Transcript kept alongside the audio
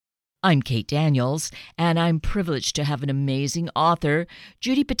I'm Kate Daniels, and I'm privileged to have an amazing author,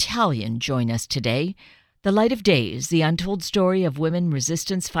 Judy Battalion, join us today. The Light of Days, the untold story of women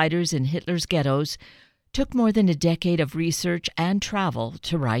resistance fighters in Hitler's ghettos, took more than a decade of research and travel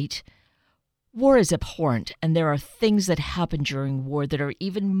to write. War is abhorrent, and there are things that happen during war that are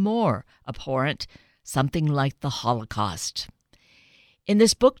even more abhorrent, something like the Holocaust. In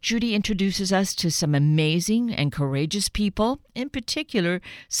this book, Judy introduces us to some amazing and courageous people, in particular,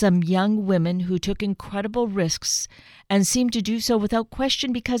 some young women who took incredible risks and seemed to do so without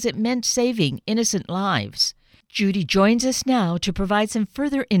question because it meant saving innocent lives. Judy joins us now to provide some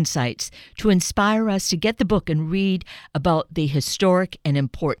further insights to inspire us to get the book and read about the historic and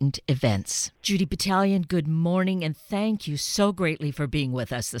important events. Judy Battalion, good morning, and thank you so greatly for being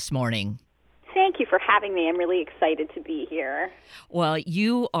with us this morning. Thank you for having me. I'm really excited to be here. Well,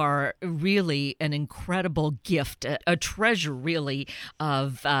 you are really an incredible gift, a treasure, really,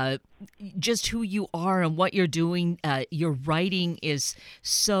 of just who you are and what you're doing. Your writing is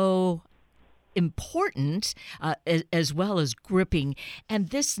so important as well as gripping. And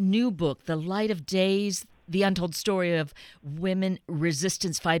this new book, The Light of Days, the untold story of women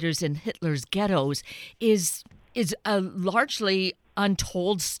resistance fighters in Hitler's ghettos, is a largely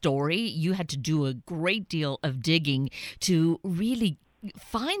untold story. You had to do a great deal of digging to really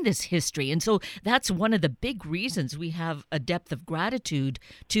find this history. And so that's one of the big reasons we have a depth of gratitude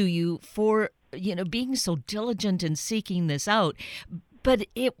to you for, being so diligent in seeking this out. But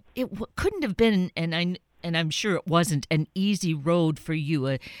it couldn't have been, and I'm sure it wasn't, an easy road for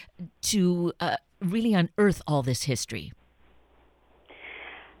you to really unearth all this history.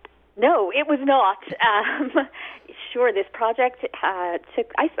 No, it was not. Sure, this project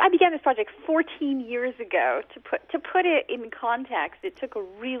took. I began this project 14 years ago. To put it in context, it took a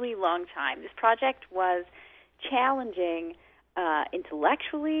really long time. This project was challenging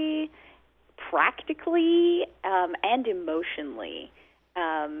intellectually, practically, and emotionally.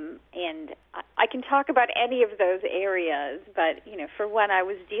 And I can talk about any of those areas, but for one, I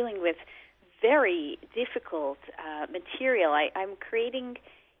was dealing with very difficult material. I'm creating.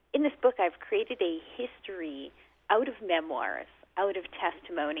 In this book, I've created a history out of memoirs, out of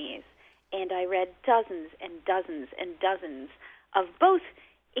testimonies, and I read dozens and dozens and dozens of both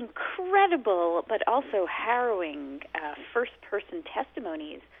incredible but also harrowing first-person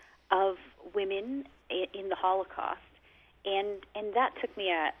testimonies of women in the Holocaust, and that took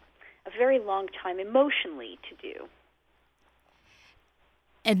me a very long time emotionally to do.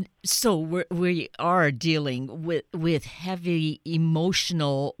 And so we are dealing with heavy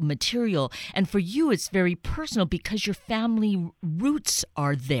emotional material. And for you, it's very personal because your family roots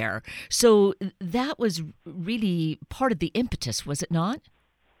are there. So that was really part of the impetus, was it not?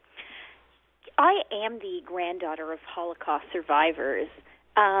 I am the granddaughter of Holocaust survivors.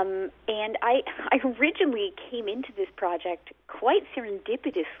 And I originally came into this project quite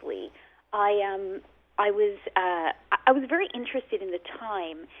serendipitously. I was very interested in the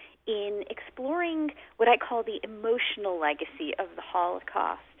time in exploring what I call the emotional legacy of the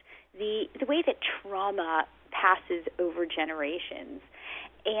Holocaust, the way that trauma passes over generations.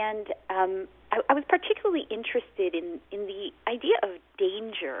 And I was particularly interested in the idea of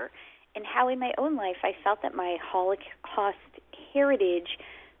danger and how in my own life I felt that my Holocaust heritage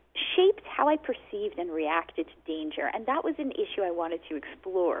shaped how I perceived and reacted to danger. And that was an issue I wanted to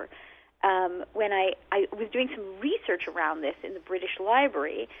explore. When I was doing some research around this in the British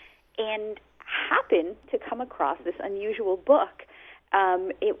Library and happened to come across this unusual book.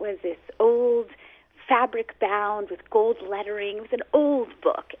 It was this old fabric bound with gold lettering. It was an old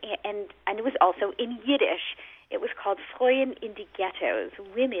book, and it was also in Yiddish. It was called Frauen in die Ghettos,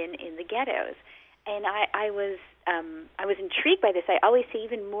 Women in the Ghettos. And I was intrigued by this. I always say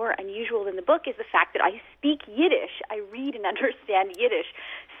even more unusual than the book is the fact that I speak Yiddish. I read and understand Yiddish.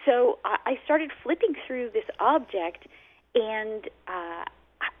 So I started flipping through this object and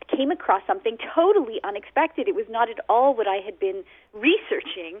came across something totally unexpected. It was not at all what I had been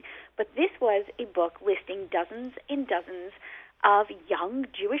researching, but this was a book listing dozens and dozens of young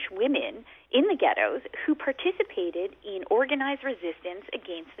Jewish women in the ghettos who participated in organized resistance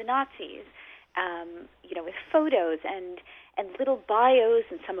against the Nazis. With photos and little bios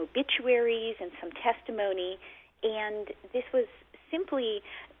and some obituaries and some testimony. And this was simply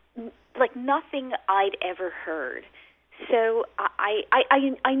like nothing I'd ever heard. So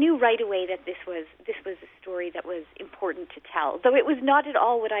I knew right away that this was a story that was important to tell, though it was not at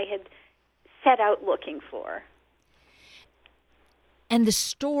all what I had set out looking for. And the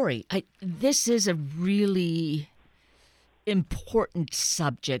story, this is a really important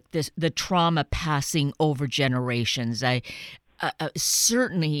subject, the trauma passing over generations.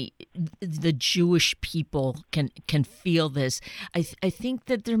 certainly the Jewish people can feel this. I think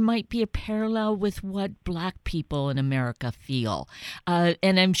that there might be a parallel with what Black people in America feel.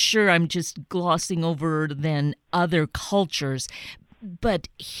 And I'm sure I'm just glossing over then other cultures. But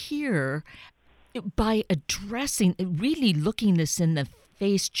here, by addressing, really looking this in the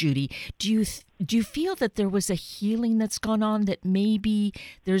face, Judy, do you feel that there was a healing that's gone on, that maybe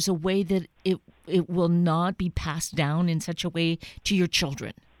there's a way that it will not be passed down in such a way to your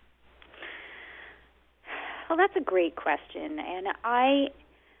children? Well, that's a great question, and I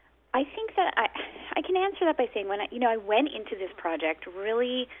think that I can answer that by saying when I went into this project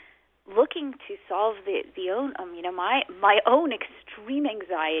really looking to solve the own my own extreme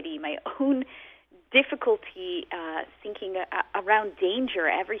anxiety, my own difficulty thinking around danger.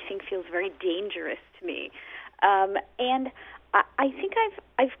 Everything feels very dangerous to me, and I think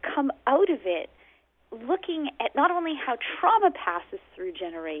I've come out of it looking at not only how trauma passes through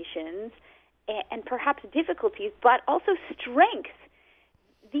generations and perhaps difficulties, but also strength.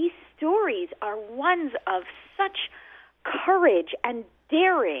 These stories are ones of such courage and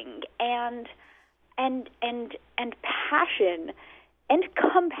daring and passion and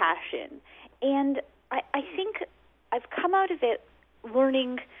compassion. And I think I've come out of it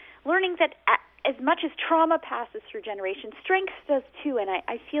learning that as much as trauma passes through generations, strength does too. And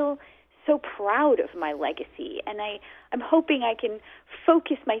I feel so proud of my legacy, and I'm hoping I can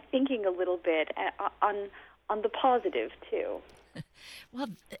focus my thinking a little bit on the positive too. Well,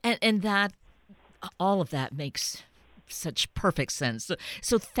 and that all of that makes such perfect sense.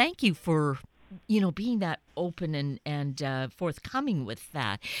 So thank you for being that open and forthcoming with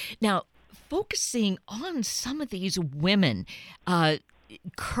that. Now, focusing on some of these women.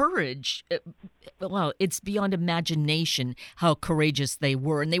 Courage, well, it's beyond imagination how courageous they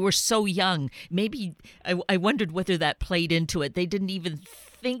were. And they were so young. Maybe I wondered whether that played into it. They didn't even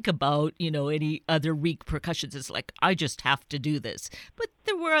think about, any other repercussions. It's like, I just have to do this. But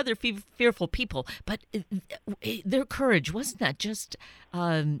there were other fearful people. But their courage, wasn't that just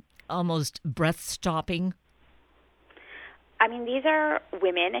almost breath-stopping? I mean, these are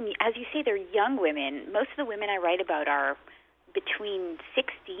women, and as you say, they're young women. Most of the women I write about are between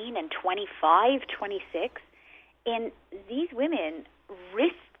 16 and 25, 26, and these women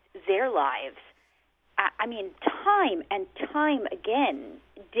risked their lives, time and time again,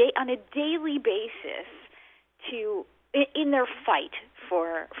 on a daily basis, in their fight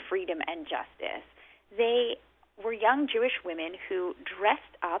for freedom and justice. They were young Jewish women who dressed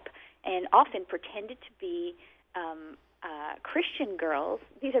up and often pretended to be Christian girls.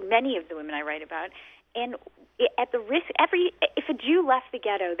 These are many of the women I write about, and at the risk, if a Jew left the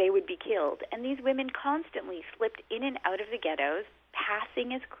ghetto, they would be killed. And these women constantly slipped in and out of the ghettos,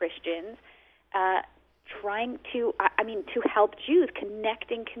 passing as Christians, trying to help Jews,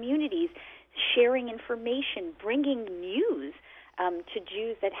 connecting communities, sharing information, bringing news to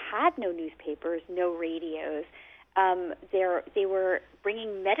Jews that had no newspapers, no radios. They were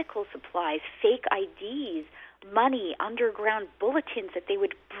bringing medical supplies, fake IDs, money, underground bulletins that they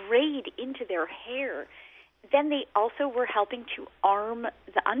would braid into their hair. Then they also were helping to arm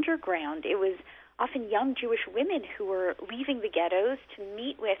the underground. It was often young Jewish women who were leaving the ghettos to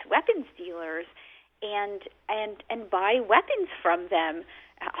meet with weapons dealers and buy weapons from them,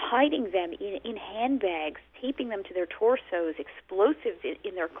 hiding them in handbags, taping them to their torsos, explosives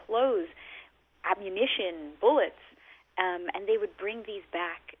in their clothes, ammunition, bullets, and they would bring these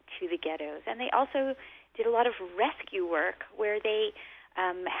back to the ghettos. And they also did a lot of rescue work where they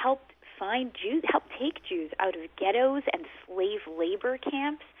helped take Jews out of ghettos and slave labor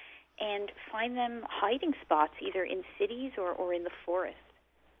camps and find them hiding spots either in cities or in the forest.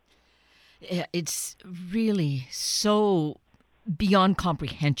 It's really so beyond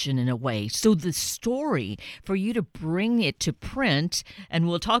comprehension in a way. So the story, for you to bring it to print, and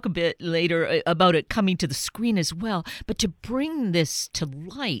we'll talk a bit later about it coming to the screen as well, but to bring this to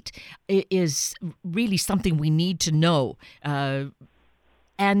light is really something we need to know.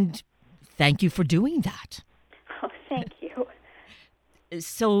 And thank you for doing that. Oh, thank you.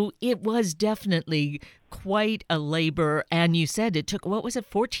 So it was definitely quite a labor, and you said it took,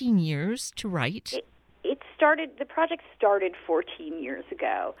 14 years to write? The project started 14 years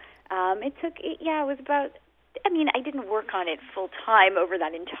ago. It was about, I didn't work on it full time over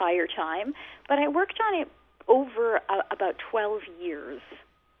that entire time, but I worked on it over about 12 years.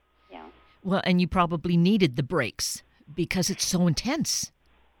 Yeah. Well, and you probably needed the breaks because it's so intense.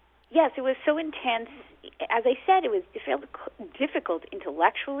 Yes, it was so intense. As I said, it was difficult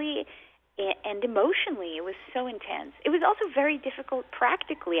intellectually and emotionally. It was so intense. It was also very difficult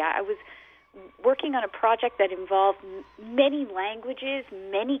practically. I was working on a project that involved many languages,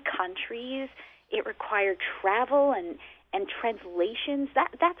 many countries. It required travel and translations.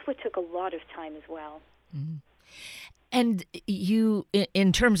 That's what took a lot of time as well. Mm-hmm. And you,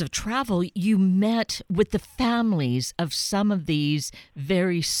 in terms of travel, you met with the families of some of these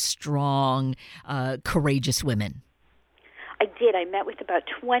very strong, courageous women. I did. I met with about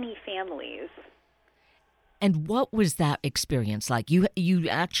 20 families. And what was that experience like? You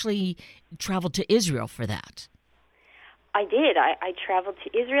actually traveled to Israel for that. I did. I traveled to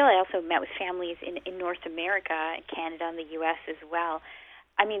Israel. I also met with families in North America, Canada, and the U.S. as well.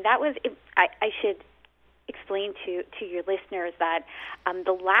 I mean, that was. I should explain to your listeners that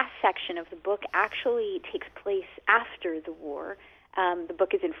the last section of the book actually takes place after the war. The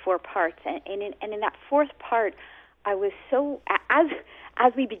book is in 4 parts, and in that 4th part, I was so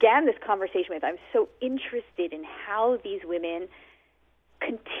as we began this conversation with, I was so interested in how these women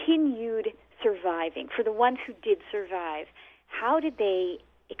continued surviving. For the ones who did survive, how did they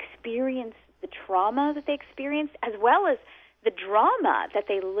experience the trauma that they experienced, as well as the drama that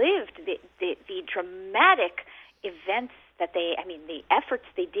they lived, the dramatic events that the efforts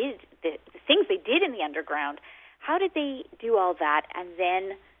they did, the things they did in the underground. How did they do all that and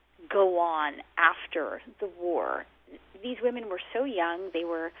then go on after the war? These women were so young. They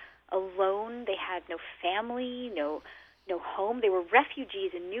were alone. They had no family, no home. They were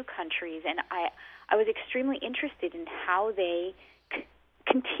refugees in new countries, and I was extremely interested in how they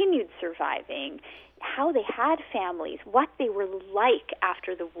continued surviving, how they had families, what they were like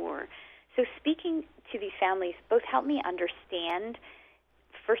after the war. So speaking to these families both helped me understand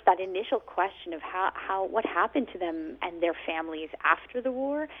first that initial question of how what happened to them and their families after the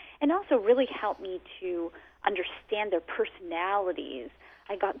war, and also really helped me to understand their personalities.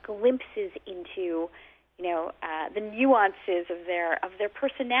 I got glimpses into the nuances of their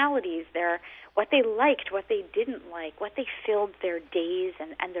personalities, what they liked, what they didn't like, what they filled their days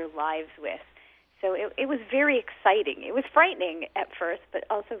and their lives with. So it was very exciting. It was frightening at first, but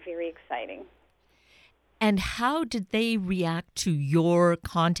also very exciting. And how did they react to your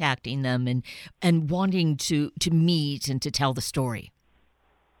contacting them and wanting to meet and to tell the story?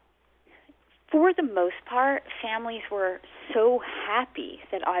 For the most part, families were so happy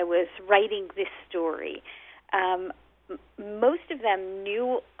that I was writing this story. Most of them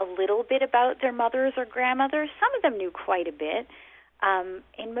knew a little bit about their mothers or grandmothers. Some of them knew quite a bit.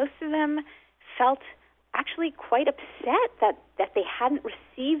 And most of them felt actually quite upset that they hadn't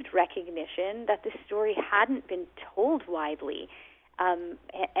received recognition, that the story hadn't been told widely. And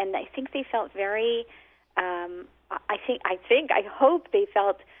I think they felt very, I hope they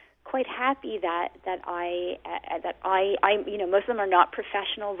felt quite happy that I most of them are not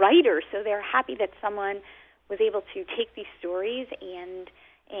professional writers, so they're happy that someone was able to take these stories and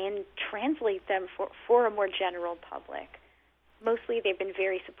translate them for a more general public. Mostly they've been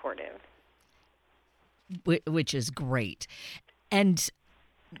very supportive. Which is great. And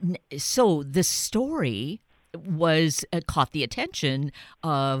so the story was caught the attention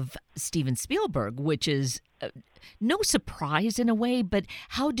of Steven Spielberg, which is no surprise in a way, but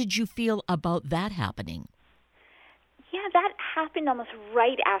how did you feel about that happening? Yeah, that happened almost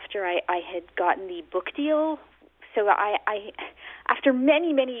right after I had gotten the book deal. So I after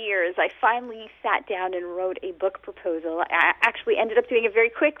many, many years, I finally sat down and wrote a book proposal. I actually ended up doing it very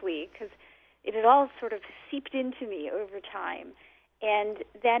quickly because it had all sort of seeped into me over time. And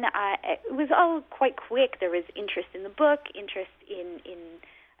then it was all quite quick. There was interest in the book, interest in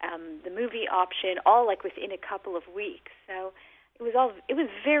the movie option, all like within a couple of weeks. So it was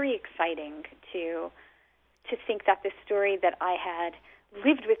very exciting to think that this story that I had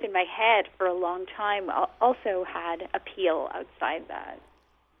lived with in my head for a long time also had appeal outside that.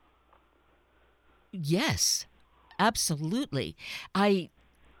 Yes, absolutely. And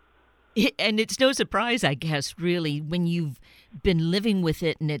it's no surprise, I guess, really, when you've been living with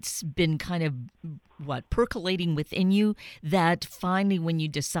it and it's been kind of, percolating within you, that finally when you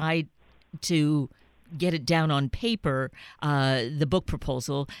decide to get it down on paper, the book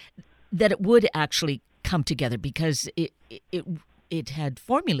proposal, that it would actually come together because it had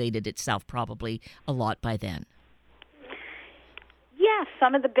formulated itself probably a lot by then. Yeah,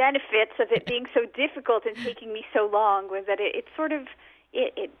 some of the benefits of it being so difficult and taking me so long was that it sort of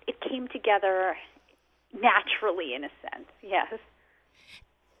it came together naturally in a sense. Yes.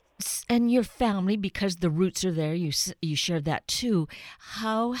 And your family, because the roots are there, you share that too.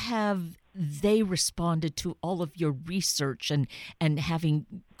 How have they responded to all of your research and having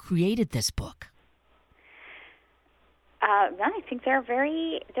created this book? I think they're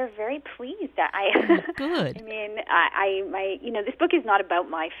very pleased. Good. I mean, this book is not about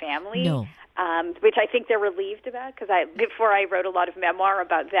my family. No. Which I think they're relieved about, because before I wrote a lot of memoir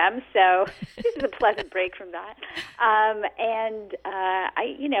about them, so this is a pleasant break from that. I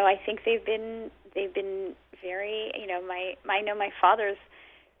think they've been very, I know my father's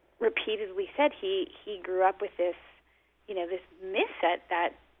repeatedly said he grew up with this, this myth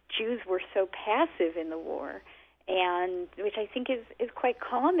that Jews were so passive in the war, and which I think is quite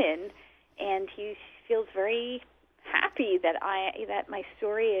common, and he feels very happy that my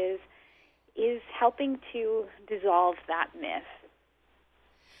story is helping to dissolve that myth.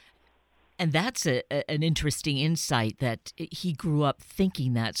 And that's an interesting insight, that he grew up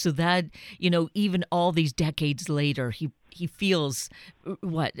thinking that. So that, even all these decades later, he feels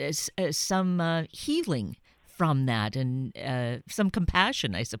some healing from that, and some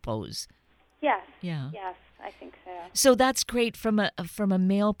compassion, I suppose. Yes. Yeah. Yes, I think so. So that's great from a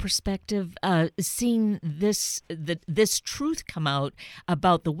male perspective, seeing this truth come out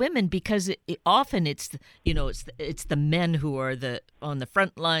about the women, because often it's the men who are on the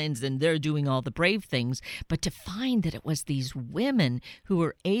front lines, and they're doing all the brave things, but to find that it was these women who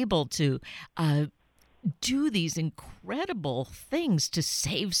were able to do these incredible things to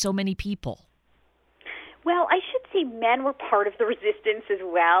save so many people. Well, I should say men were part of the resistance as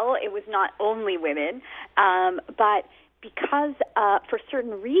well. It was not only women, but because for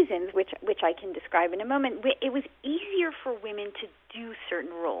certain reasons, which I can describe in a moment, it was easier for women to do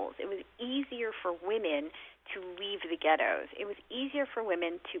certain roles. It was easier for women to leave the ghettos. It was easier for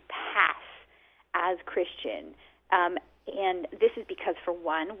women to pass as Christian. And this is because, for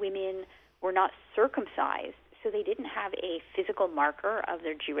one, women were not circumcised, so they didn't have a physical marker of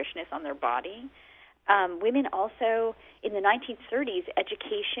their Jewishness on their body. Women also, in the 1930s,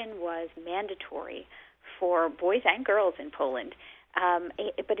 education was mandatory for boys and girls in Poland.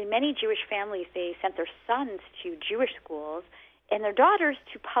 But in many Jewish families, they sent their sons to Jewish schools and their daughters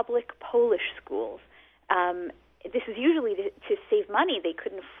to public Polish schools. This was usually to save money. They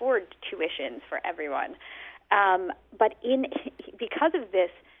couldn't afford tuitions for everyone. But because of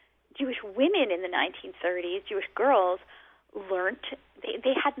this, Jewish women in the 1930s, Jewish girls, learned.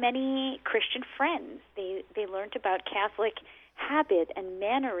 They had many Christian friends. They learned about Catholic habit and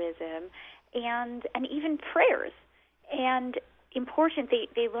mannerism, and even prayers. And important,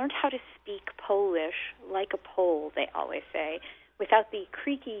 they learned how to speak Polish like a Pole, they always say, without the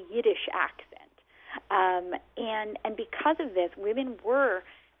creaky Yiddish accent. And because of this, women were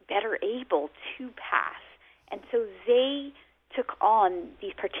better able to pass. And so they took on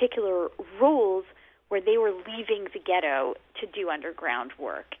these particular roles where they were leaving the ghetto to do underground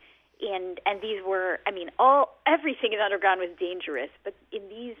work. And these were, everything in underground was dangerous, but in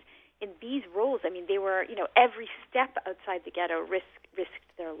these roles, they were, every step outside the ghetto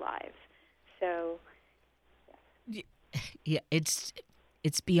risked their lives. So, yeah, it's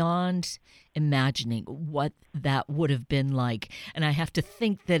beyond imagining what that would have been like. And I have to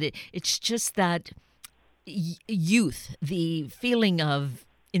think that it's just that youth, the feeling of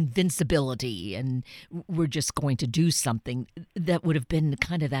invincibility, and we're just going to do something, that would have been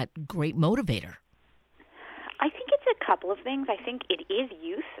kind of that great motivator. I think it's a couple of things. I think it is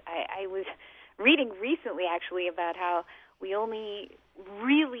youth. I was reading recently, actually, about how we only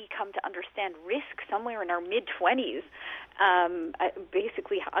really come to understand risk somewhere in our mid-20s,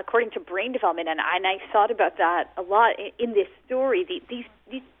 basically, according to brain development. And I thought about that a lot in this story. These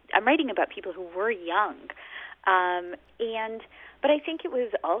I'm writing about people who were young, but I think it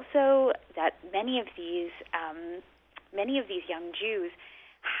was also that many of these young Jews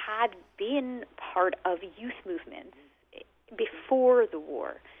had been part of youth movements before the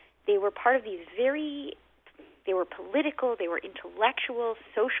war. They were part of these they were political, they were intellectual,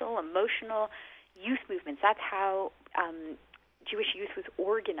 social, emotional youth movements. That's how Jewish youth was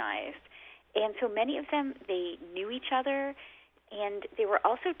organized. And so many of them, they knew each other, and they were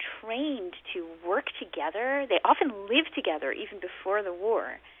also trained to work together. They often lived together even before the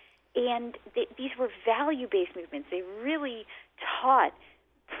war. And these were value-based movements. They really taught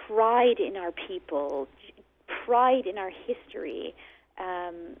pride in our people, pride in our history.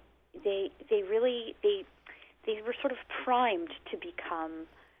 They were sort of primed to become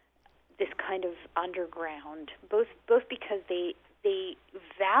this kind of underground, both because they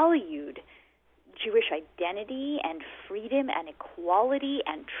valued Jewish identity and freedom and equality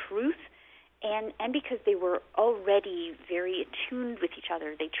and truth, and because they were already very attuned with each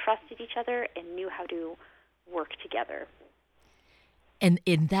other. They trusted each other and knew how to work together. And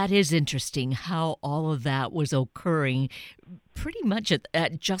that is interesting how all of that was occurring pretty much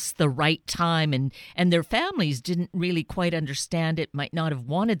at just the right time, and their families didn't really quite understand it, might not have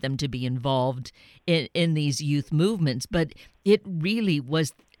wanted them to be involved in these youth movements, but it really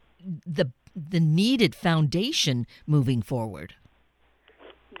was the needed foundation moving forward.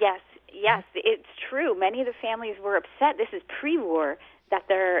 Yes, it's true. Many of the families were upset. This is pre-war, that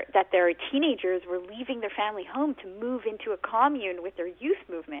their teenagers were leaving their family home to move into a commune with their youth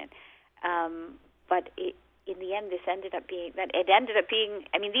movement. But in the end, this ended up being.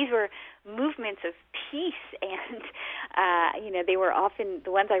 I mean, these were movements of peace, and they were often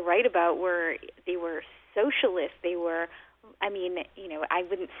the ones I write about they were socialist. They were, I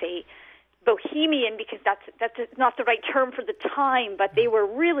wouldn't say bohemian because that's not the right term for the time, but they were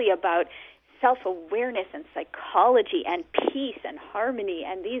really about self-awareness and psychology and peace and harmony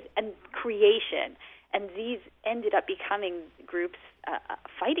and creation, and these ended up becoming groups,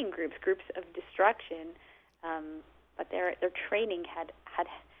 fighting groups of destruction. But their training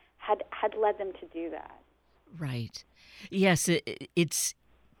had led them to do that. Right. Yes, it's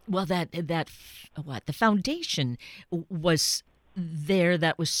well that the foundation was there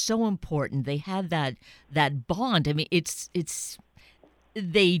that was so important. They had that bond. I mean, it's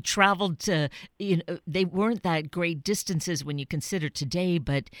they traveled to, they weren't that great distances when you consider today,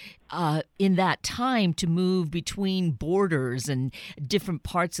 but in that time to move between borders and different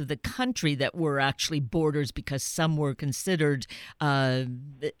parts of the country that were actually borders because some were considered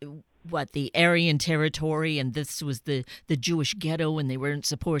the Aryan territory, and this was the Jewish ghetto, and they weren't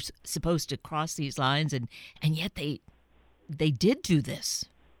supposed to cross these lines, and yet they did do this.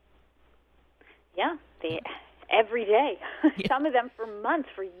 Yeah, every day. Yeah. Some of them for months,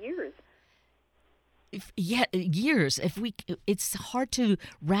 for years. Years. It's hard to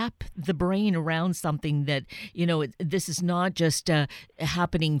wrap the brain around something that, this is not just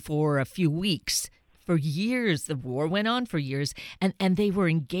happening for a few weeks. For years, the war went on for years, and they were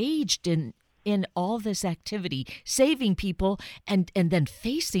engaged in all this activity, saving people, and then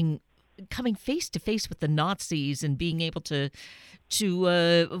coming face to face with the Nazis and being able to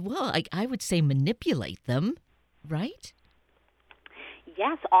I would say manipulate them, right?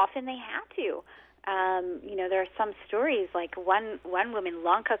 Yes, often they had to. There are some stories, like one woman,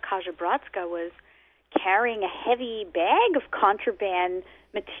 Lanka Kazabratska, was carrying a heavy bag of contraband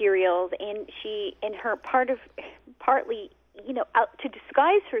materials, and partly out to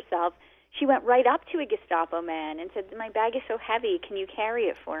disguise herself, she went right up to a Gestapo man and said, "My bag is so heavy, can you carry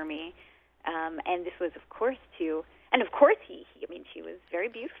it for me?" And this was, of course, she was very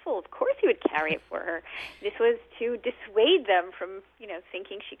beautiful. Of course he would carry it for her. This was to dissuade them from,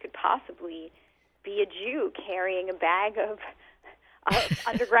 thinking she could possibly be a Jew carrying a bag of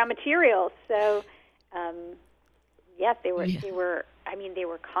underground materials. So, yes, they were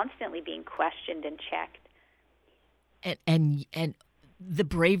constantly being questioned and checked. And the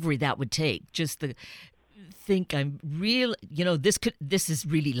bravery that would take, just think I'm real, this is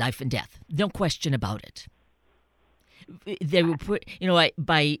really life and death. No question about it. They were put,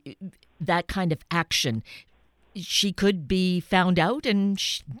 by that kind of action, she could be found out and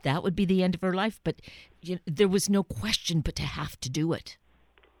that would be the end of her life. But there was no question but to have to do it.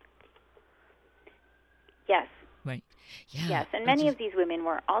 Yes. Right. Yeah. Yes, and many of these women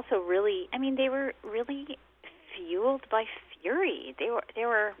were also really, they were really fueled by fury. They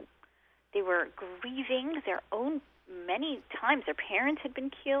were grieving their own. Many times their parents had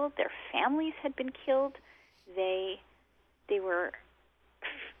been killed, their families had been killed. They were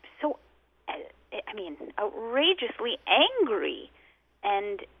so, outrageously angry,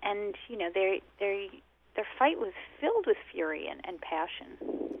 and their fight was filled with fury and passion.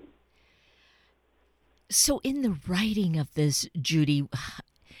 So in the writing of this, Judy,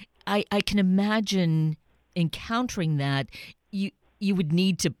 I can imagine encountering that you would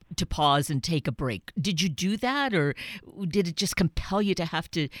need to pause and take a break. Did you do that, or did it just compel you to have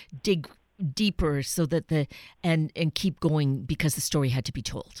to dig deeper so that and keep going because the story had to be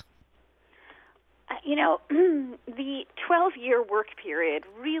told? The 12-year work period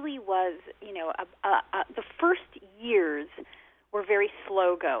really was, the first years were very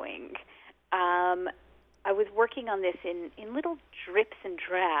slow going. I was working on this in little drips and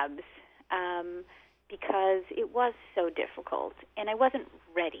drabs because it was so difficult, and I wasn't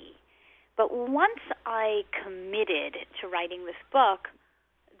ready. But once I committed to writing this book,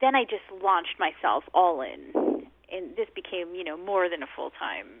 then I just launched myself all in, and this became, more than a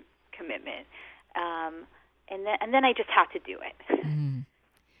full-time commitment. And then I just had to do it. Mm.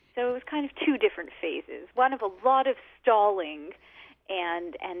 So it was kind of two different phases. One of a lot of stalling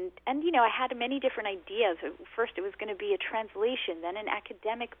And you know, I had many different ideas. First, it was going to be a translation, then an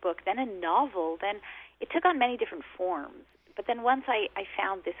academic book, then a novel. Then it took on many different forms. But then once I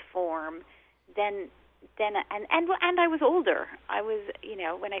found this form, then I was older. I was, you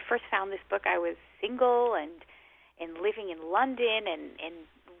know, when I first found this book, I was single and living in London and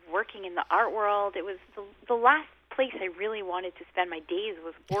working in the art world. It was the last place I really wanted to spend my days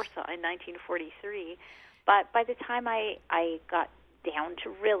was Warsaw in 1943. But by the time I got down to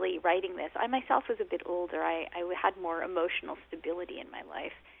really writing this, I myself was a bit older. I had more emotional stability in my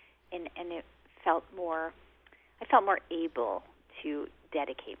life, and it felt more. I felt more able to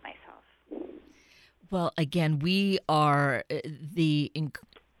dedicate myself. Well, again, we are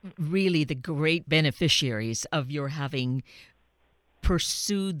really the great beneficiaries of your having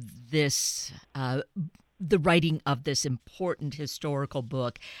pursued this, the writing of this important historical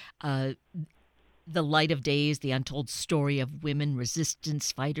book, The Light of Days, The Untold Story of Women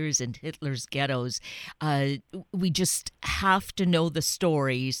Resistance Fighters in Hitler's Ghettos. We just have to know the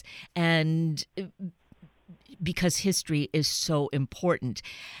stories, and because history is so important.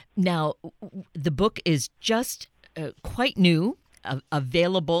 Now, the book is just quite new,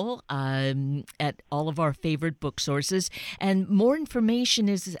 available at all of our favorite book sources, and more information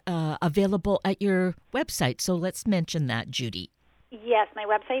is available at your website. So let's mention that, Judy. Yes, my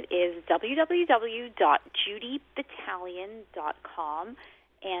website is www.judybattalion.com,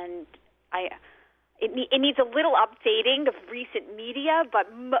 and it needs a little updating of recent media, but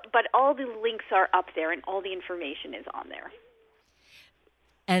all the links are up there and all the information is on there.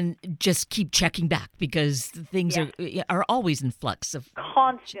 And just keep checking back because things are always in flux.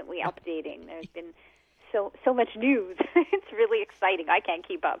 Constantly updating. There's been so much news. It's really exciting. I can't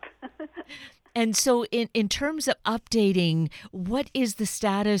keep up. And so in terms of updating, what is the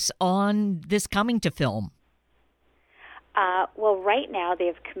status on this coming to film? Well, right now they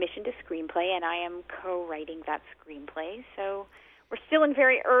have commissioned a screenplay, and I am co-writing that screenplay. So we're still in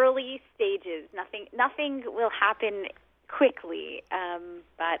very early stages. Nothing will happen quickly,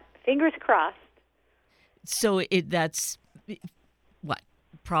 but fingers crossed. So that's what?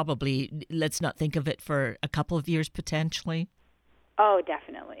 Probably, let's not think of it for a couple of years potentially? Oh,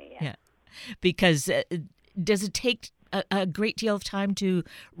 definitely, yeah. Because does it take a great deal of time to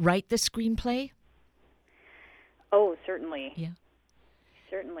write the screenplay? Oh, certainly. Yeah.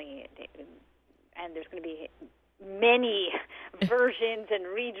 Certainly. And there's going to be many versions and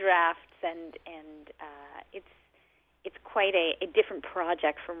redrafts, and it's quite a different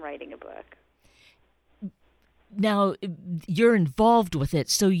project from writing a book. Now, you're involved with it,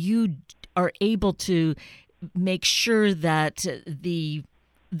 so you are able to make sure that the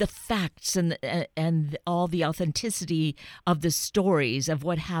facts and all the authenticity of the stories of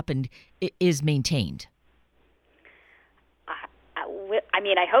what happened is maintained.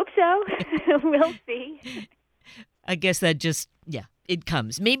 I hope so. We'll see. I guess that just, it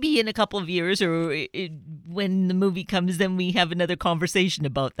comes. Maybe in a couple of years or when the movie comes, then we have another conversation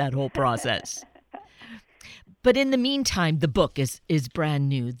about that whole process. But in the meantime, the book is brand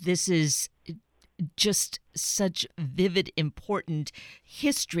new. This is just such vivid, important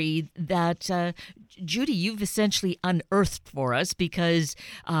history that, Judy, you've essentially unearthed for us because,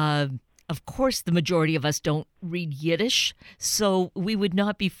 of course, the majority of us don't read Yiddish, so we would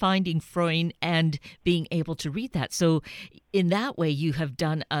not be finding Freud and being able to read that. So in that way, you have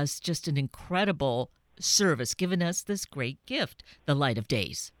done us just an incredible service, given us this great gift, The Light of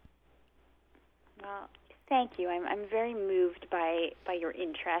Days. Well, thank you. I'm very moved by your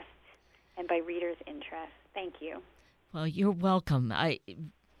interest and by readers' interest. Thank you. Well, you're welcome. I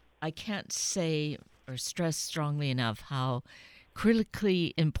can't say or stress strongly enough how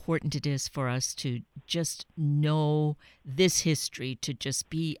critically important it is for us to just know this history, to just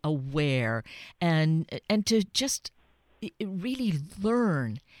be aware and to just really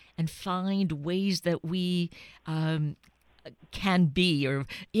learn and find ways that we can be or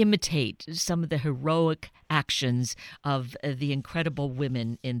imitate some of the heroic actions of the incredible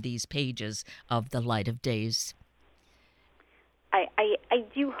women in these pages of The Light of Days. I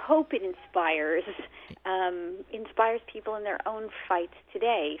do hope it inspires people in their own fights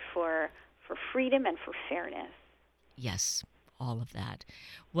today for freedom and for fairness. Yes, all of that.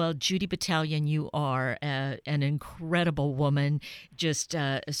 Well, Judy Battalion, you are an incredible woman, just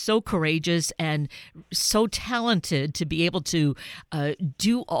so courageous and so talented to be able to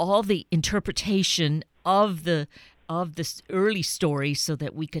do all the interpretation of this early story so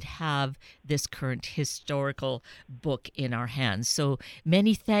that we could have this current historical book in our hands. So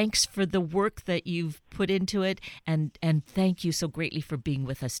many thanks for the work that you've put into it, and thank you so greatly for being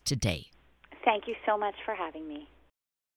with us today. Thank you so much for having me.